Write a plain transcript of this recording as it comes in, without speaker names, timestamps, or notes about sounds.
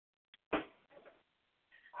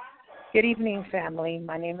Good evening, family.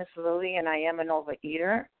 My name is Lily, and I am an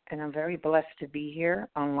overeater, and I'm very blessed to be here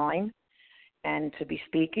online and to be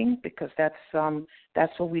speaking because that's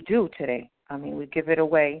what we do today. I mean, we give it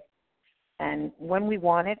away, and when we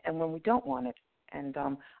want it and when we don't want it. And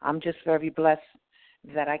I'm just very blessed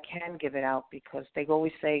that I can give it out because they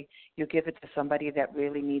always say you give it to somebody that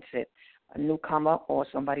really needs it, a newcomer or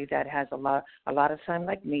somebody that has a lot of time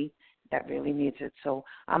like me that really needs it. So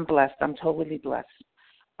I'm blessed. I'm totally blessed.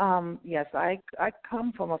 Yes, I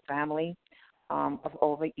come from a family of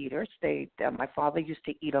overeaters. My father used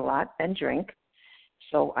to eat a lot and drink,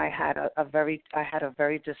 so I had a very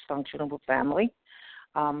dysfunctional family.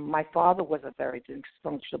 My father was a very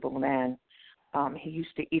dysfunctional man. He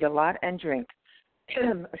used to eat a lot and drink.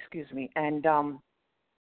 Excuse me, and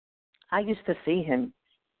I used to see him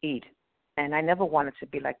eat, and I never wanted to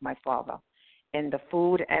be like my father in the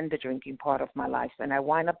food and the drinking part of my life, and I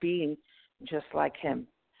wind up being just like him.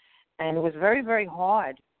 And it was very, very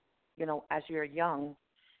hard, as you're young,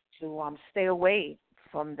 to stay away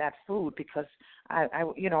from that food because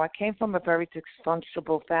I came from a very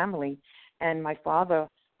dysfunctional family, and my father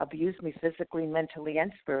abused me physically, mentally,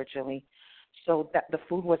 and spiritually. So that the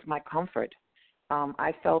food was my comfort.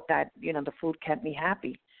 I felt that the food kept me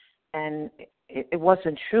happy, and it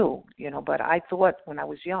wasn't true, But I thought when I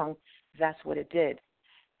was young that's what it did,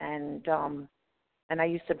 and I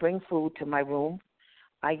used to bring food to my room.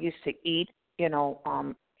 I used to eat,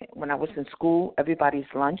 when I was in school, everybody's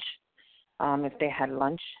lunch, if they had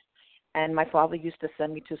lunch. And my father used to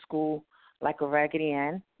send me to school like a Raggedy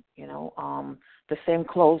Ann, the same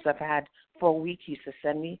clothes I've had for a week. He used to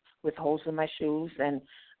send me with holes in my shoes, and,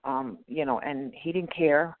 and he didn't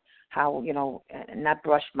care how, not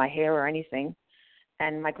brush my hair or anything.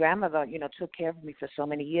 And my grandmother, took care of me for so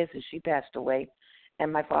many years, and she passed away.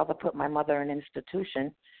 And my father put my mother in an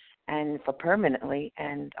institution and for permanently,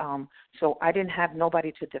 and so I didn't have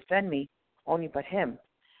nobody to defend me, only but him.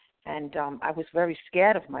 And I was very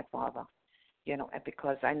scared of my father,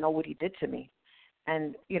 because I know what he did to me.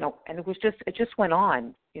 And and it just went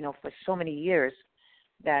on, for so many years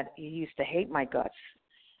that he used to hate my guts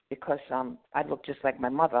because I looked just like my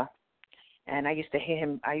mother, and I used to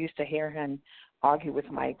hear him argue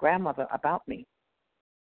with my grandmother about me.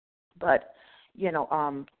 But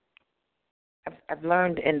I've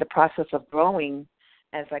learned in the process of growing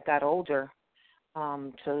as I got older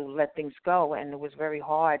to let things go, and it was very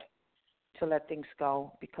hard to let things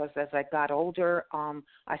go because as I got older,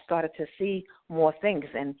 I started to see more things,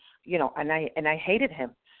 and I hated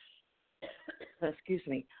him. Excuse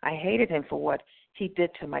me, I hated him for what he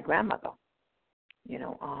did to my grandmother.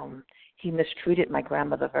 He mistreated my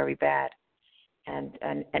grandmother very bad, and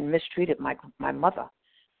mistreated my mother.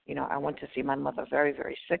 I went to see my mother very,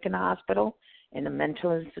 very sick in the hospital, in a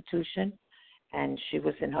mental institution, and she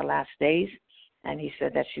was in her last days, and he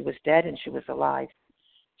said that she was dead and she was alive.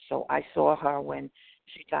 So I saw her when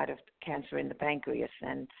she died of cancer in the pancreas,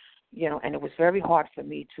 and and it was very hard for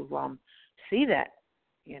me to see that,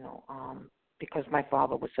 because my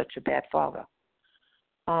father was such a bad father.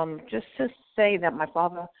 Just to say that my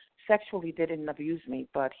father sexually didn't abuse me,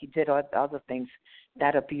 but he did other things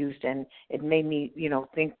that abused, and it made me,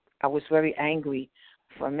 think I was very angry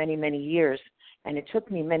for many, many years, and it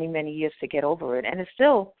took me many, many years to get over it. And it's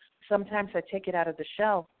still, sometimes I take it out of the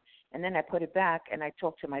shelf, and then I put it back, and I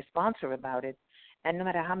talk to my sponsor about it, and no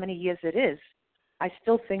matter how many years it is, I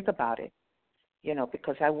still think about it,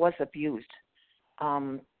 because I was abused.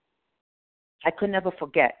 I could never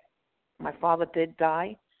forget. My father did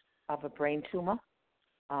die of a brain tumor.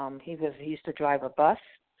 He used to drive a bus,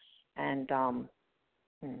 and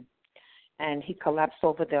he collapsed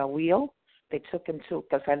over the wheel. They took him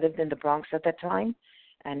because I lived in the Bronx at that time,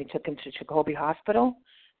 and they took him to Jacoby Hospital,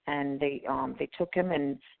 and they took him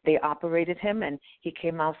and they operated him, and he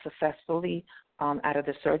came out successfully out of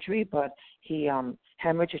the surgery, but he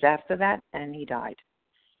hemorrhaged after that, and he died.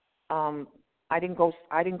 I didn't go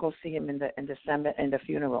see him in December in the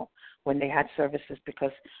funeral when they had services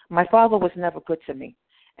because my father was never good to me,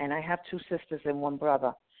 and I have two sisters and one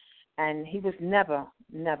brother, and he was never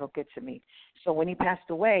good to me. So when he passed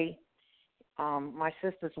away, my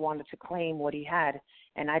sisters wanted to claim what he had,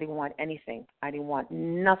 and I didn't want anything. I didn't want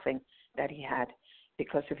nothing that he had,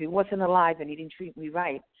 because if he wasn't alive and he didn't treat me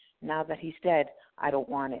right, now that he's dead, I don't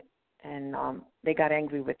want it. And they got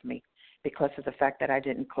angry with me because of the fact that I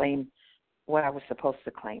didn't claim what I was supposed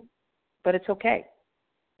to claim. But it's okay.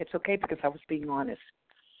 It's okay because I was being honest.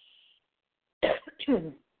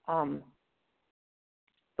 It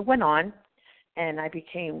went on, and I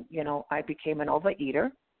became an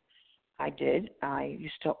overeater. I did. I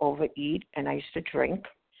used to overeat, and I used to drink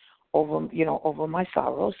over my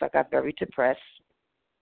sorrows. I got very depressed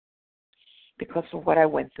because of what I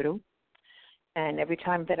went through. And every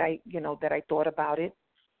time that I thought about it,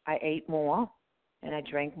 I ate more and I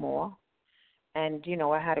drank more. And,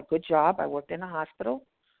 I had a good job. I worked in a hospital.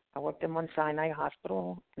 I worked in Mount Sinai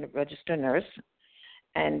Hospital and a registered nurse.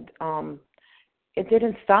 And it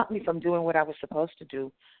didn't stop me from doing what I was supposed to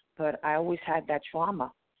do, but I always had that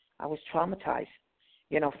trauma. I was traumatized,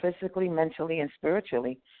 physically, mentally, and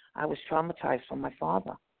spiritually. I was traumatized from my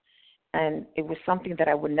father. And it was something that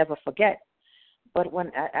I would never forget. But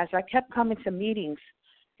as I kept coming to meetings,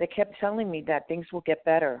 they kept telling me that things will get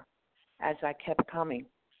better as I kept coming.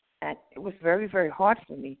 And it was very, very hard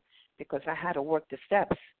for me because I had to work the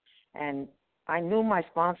steps. And I knew my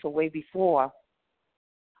sponsor way before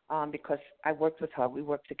because I worked with her. We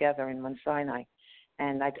worked together in Mount Sinai.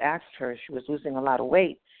 And I'd asked her, she was losing a lot of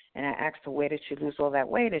weight. And I asked her, where did she lose all that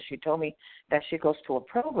weight? And she told me that she goes to a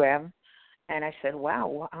program. And I said,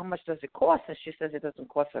 wow, how much does it cost? And she says it doesn't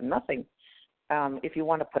cost her nothing. If you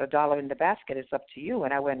want to put $1 in the basket, it's up to you.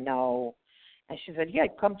 And I went, no. And she said, yeah,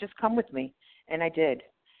 just come with me. And I did.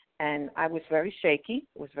 And I was very shaky,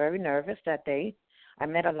 was very nervous that day. I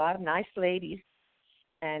met a lot of nice ladies,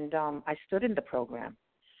 and I stood in the program.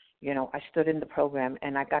 I stood in the program,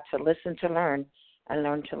 and I got to listen to learn and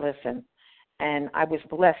learn to listen. And I was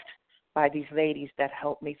blessed by these ladies that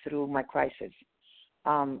helped me through my crisis.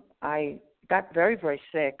 I got very, very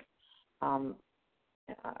sick.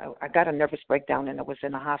 I got a nervous breakdown, and I was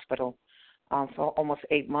in a hospital for almost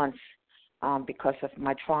 8 months because of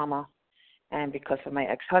my trauma and because of my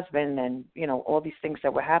ex-husband and, all these things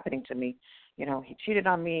that were happening to me. He cheated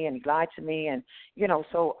on me and he lied to me. And,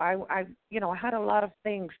 so I had a lot of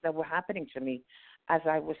things that were happening to me as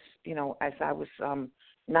I was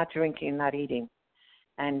not drinking, not eating.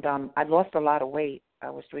 And I lost a lot of weight. I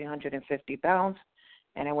was 350 pounds,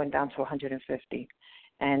 and I went down to 150.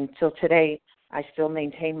 And till today, I still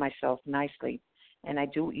maintain myself nicely, and I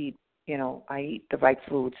do eat, I eat the right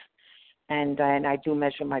foods, and I do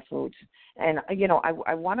measure my foods. And,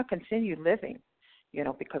 I want to continue living,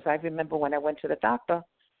 because I remember when I went to the doctor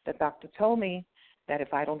told me that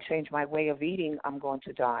if I don't change my way of eating, I'm going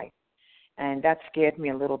to die. And that scared me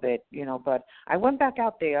a little bit, but I went back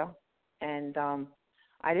out there, and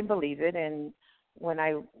I didn't believe it. And when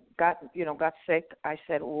I got sick, I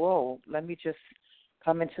said, whoa, let me just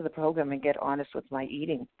come into the program and get honest with my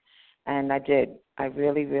eating. And I did. I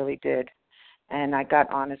really, really did. And I got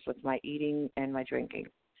honest with my eating and my drinking.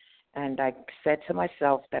 And I said to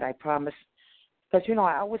myself that I promised, because,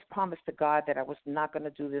 I always promised to God that I was not going to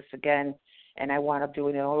do this again, and I wound up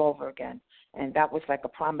doing it all over again. And that was like a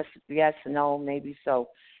promise, yes, no, maybe so.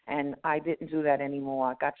 And I didn't do that anymore.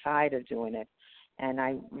 I got tired of doing it. And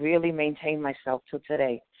I really maintained myself till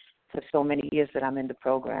today for so many years that I'm in the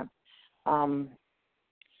program.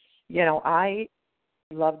 I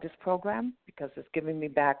love this program because it's giving me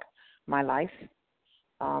back my life.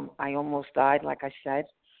 I almost died, like I said.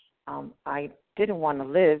 I didn't want to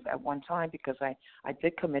live at one time because I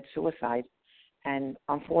did commit suicide. And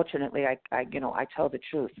unfortunately, I tell the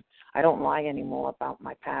truth. I don't lie anymore about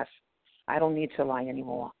my past. I don't need to lie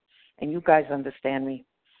anymore. And you guys understand me.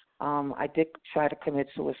 I did try to commit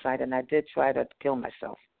suicide, and I did try to kill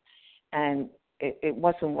myself. And it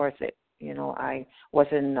wasn't worth it. I was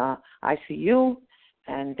in ICU,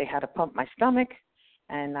 and they had to pump my stomach,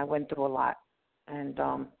 and I went through a lot. And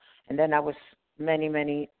then I was many,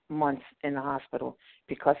 many months in the hospital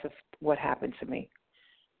because of what happened to me.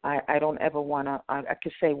 I don't ever want to, I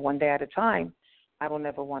could say one day at a time, I don't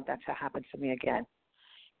ever want that to happen to me again.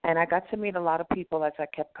 And I got to meet a lot of people as I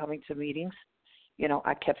kept coming to meetings.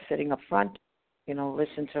 I kept sitting up front,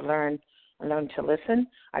 listen to learn to listen.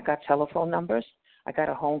 I got telephone numbers. I got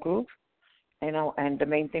a home group, and the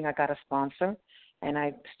main thing, I got a sponsor. And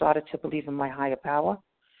I started to believe in my higher power.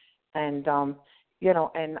 And,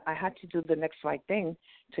 and I had to do the next right thing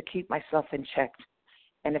to keep myself in check.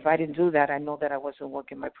 And if I didn't do that, I know that I wasn't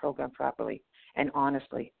working my program properly and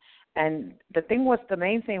honestly. And the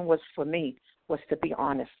main thing was for me was to be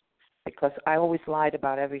honest, because I always lied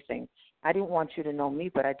about everything. I didn't want you to know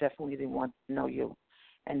me, but I definitely didn't want to know you.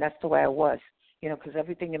 And that's the way I was, because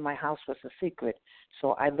everything in my house was a secret.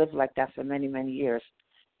 So I lived like that for many, many years,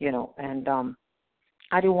 and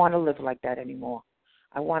I didn't want to live like that anymore.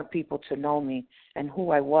 I wanted people to know me and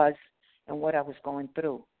who I was and what I was going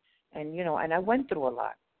through. And, and I went through a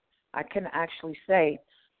lot. I can actually say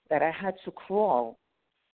that I had to crawl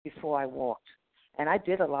before I walked. And I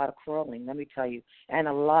did a lot of crawling, let me tell you, and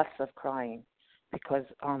a lot of crying because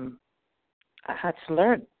I had to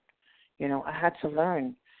learn. I had to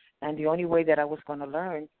learn. And the only way that I was going to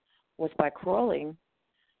learn was by crawling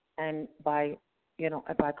and by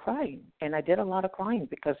crying. And I did a lot of crying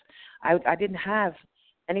because I didn't have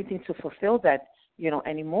anything to fulfill that,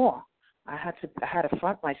 anymore. I had to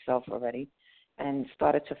front myself already and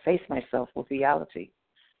started to face myself with reality.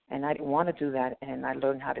 And I didn't want to do that, and I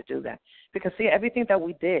learned how to do that. Because, see, everything that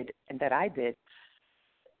we did and that I did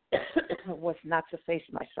was not to face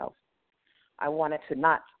myself. I wanted to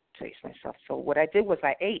not face myself. So what I did was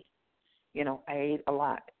I ate. I ate a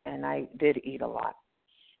lot, and I did eat a lot.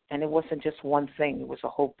 And it wasn't just one thing. It was a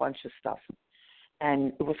whole bunch of stuff.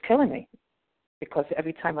 And it was killing me because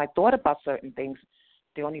every time I thought about certain things,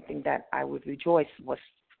 the only thing that I would rejoice was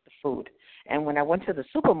the food. And when I went to the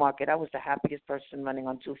supermarket, I was the happiest person running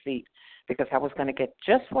on 2 feet because I was going to get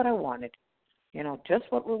just what I wanted, just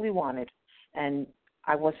what we wanted. And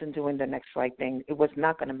I wasn't doing the next right thing. It was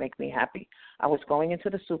not going to make me happy. I was going into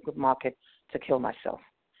the supermarket to kill myself.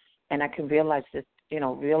 And I can realize it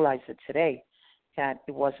today that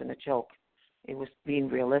it wasn't a joke. It was being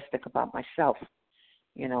realistic about myself,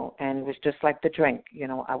 and it was just like the drink.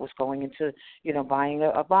 I was going into, buying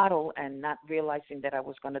a bottle and not realizing that I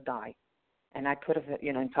was going to die. And I could have,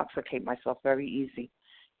 intoxicate myself very easy.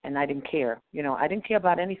 And I didn't care. I didn't care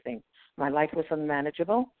about anything. My life was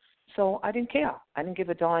unmanageable, so I didn't care. I didn't give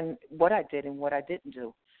a darn what I did and what I didn't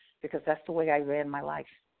do because that's the way I ran my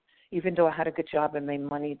life. Even though I had a good job and made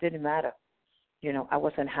money, it didn't matter. I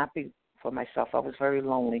wasn't happy for myself. I was very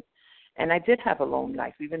lonely. And I did have a lone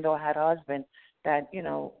life, even though I had a husband that,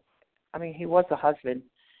 he was a husband.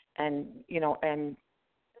 And, and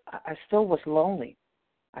I still was lonely.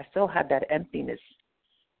 I still had that emptiness.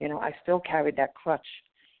 I still carried that crutch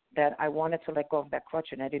that I wanted to let go of that crutch,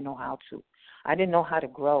 and I didn't know how to. I didn't know how to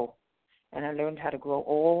grow, and I learned how to grow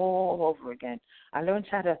all over again. I learned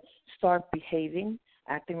how to start behaving,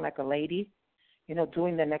 acting like a lady,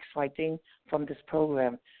 doing the next right thing from this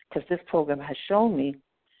program, because this program has shown me,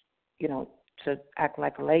 to act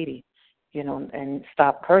like a lady, and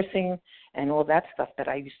stop cursing and all that stuff that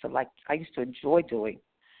I used to like. I used to enjoy doing,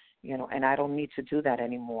 and I don't need to do that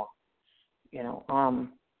anymore,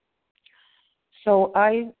 So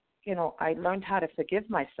I learned how to forgive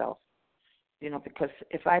myself, because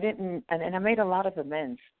if I didn't, and I made a lot of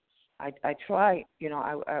amends. I try,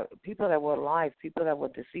 people that were alive, people that were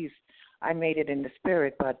deceased, I made it in the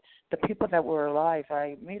spirit, but the people that were alive,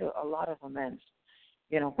 I made a lot of amends,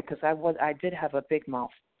 because I did have a big mouth,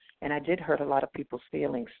 and I did hurt a lot of people's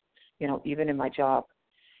feelings, even in my job.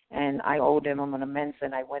 And I owed them an amends,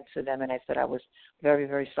 and I went to them and I said I was very,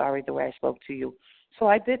 very sorry the way I spoke to you. So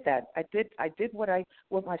I did that. I did what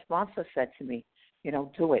my sponsor said to me,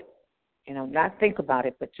 do it, not think about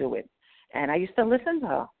it, but do it. And I used to listen to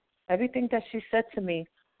her. Everything that she said to me,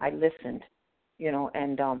 I listened,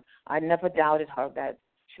 and I never doubted her that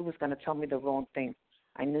she was going to tell me the wrong thing.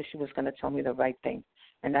 I knew she was going to tell me the right thing.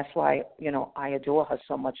 And that's why, I adore her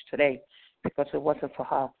so much today, because if it wasn't for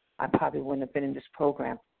her, I probably wouldn't have been in this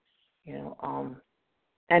program,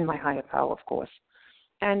 and my higher power, of course.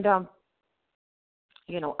 And,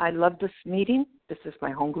 I love this meeting. This is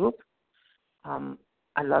my home group.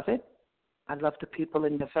 I love it. I love the people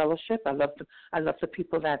in the fellowship. I love the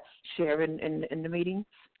people that share in the meetings.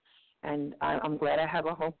 And I'm glad I have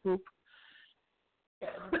a home group.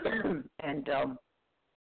 And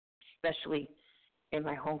especially in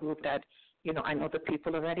my home group that, I know the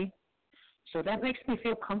people already. So that makes me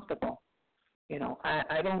feel comfortable.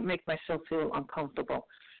 I don't make myself feel uncomfortable.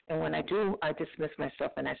 And when I do, I dismiss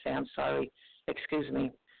myself and I say, I'm sorry, excuse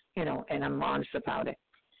me, and I'm honest about it.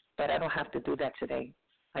 But I don't have to do that today.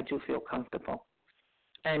 I do feel comfortable.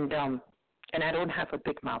 And I don't have a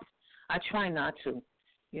big mouth. I try not to.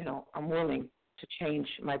 I'm willing to change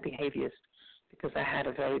my behaviors because I had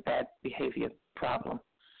a very bad behavior problem.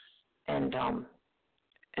 And I'm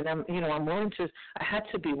willing to, I had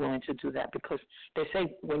to be willing to do that because they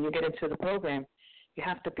say when you get into the program, you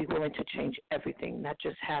have to be willing to change everything, not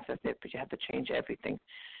just half of it, but you have to change everything.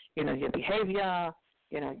 Your behavior,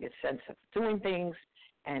 your sense of doing things,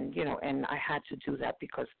 and I had to do that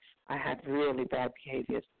because I had really bad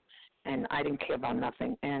behaviors, and I didn't care about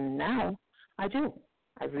nothing. And now I do.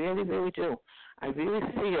 I really, really do. I really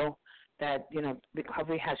feel that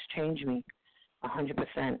recovery has changed me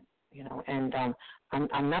 100%. And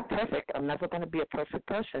I'm not perfect. I'm never going to be a perfect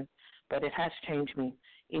person, but it has changed me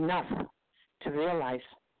enough to realize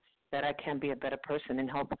that I can be a better person and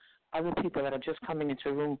help other people that are just coming into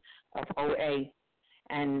a room of OA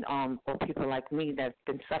and or people like me that have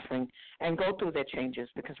been suffering and go through their changes,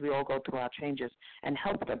 because we all go through our changes, and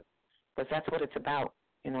help them, because that's what it's about.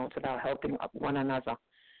 It's about helping one another.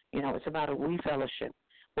 It's about a we fellowship.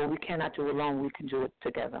 What we cannot do alone, we can do it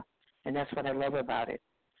together, and that's what I love about it.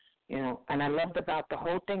 And I loved about the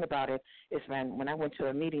whole thing about it is when I went to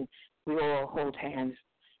a meeting, we all hold hands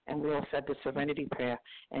and we all said the serenity prayer,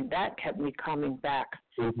 and that kept me coming back.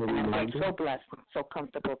 Mm-hmm. And I felt so blessed, so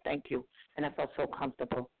comfortable. Thank you. And I felt so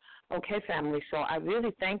comfortable. Okay, family, so I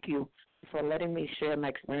really thank you for letting me share my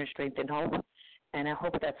experience, strength, and hope, and I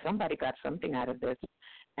hope that somebody got something out of this.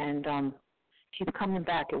 And keep coming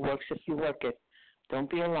back. It works if you work it. Don't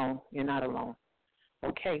be alone. You're not alone.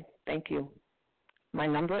 Okay, thank you. My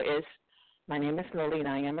name is Lily, and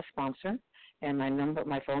I am a sponsor, and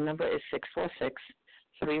my phone number is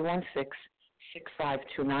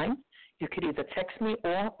 646-316-6529. You could either text me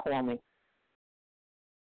or call me.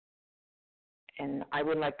 And I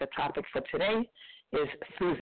would like the topic for today is through